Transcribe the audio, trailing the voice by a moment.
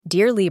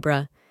Dear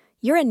Libra,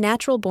 you're a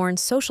natural-born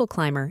social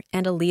climber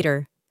and a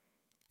leader.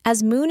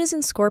 As Moon is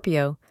in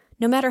Scorpio,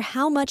 no matter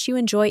how much you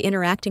enjoy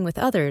interacting with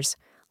others,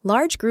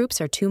 large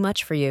groups are too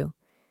much for you.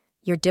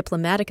 Your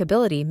diplomatic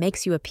ability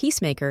makes you a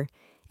peacemaker,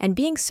 and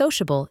being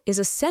sociable is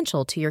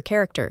essential to your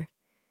character.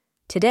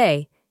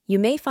 Today, you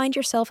may find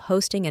yourself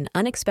hosting an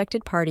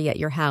unexpected party at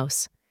your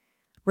house.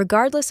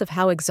 Regardless of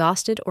how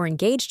exhausted or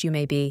engaged you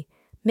may be,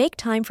 make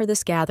time for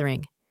this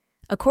gathering.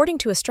 According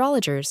to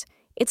astrologers,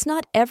 it's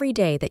not every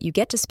day that you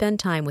get to spend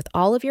time with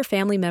all of your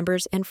family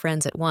members and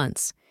friends at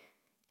once.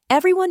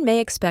 Everyone may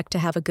expect to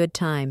have a good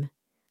time.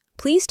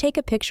 Please take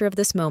a picture of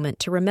this moment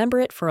to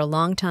remember it for a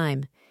long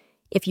time.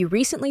 If you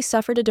recently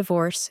suffered a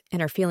divorce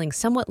and are feeling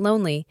somewhat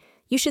lonely,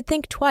 you should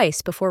think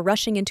twice before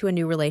rushing into a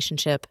new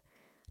relationship.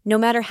 No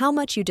matter how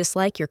much you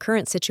dislike your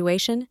current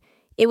situation,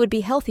 it would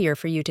be healthier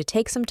for you to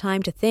take some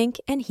time to think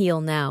and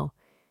heal now.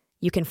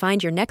 You can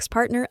find your next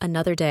partner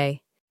another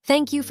day.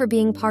 Thank you for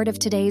being part of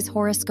today's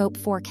horoscope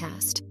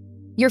forecast.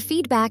 Your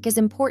feedback is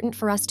important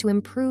for us to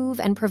improve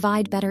and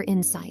provide better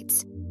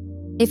insights.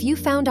 If you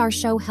found our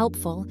show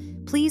helpful,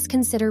 please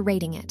consider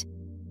rating it.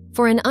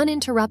 For an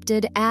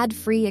uninterrupted,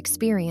 ad-free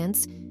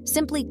experience,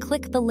 simply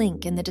click the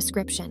link in the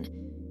description.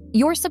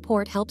 Your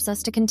support helps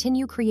us to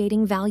continue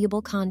creating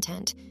valuable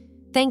content.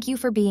 Thank you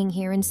for being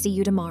here and see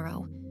you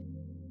tomorrow.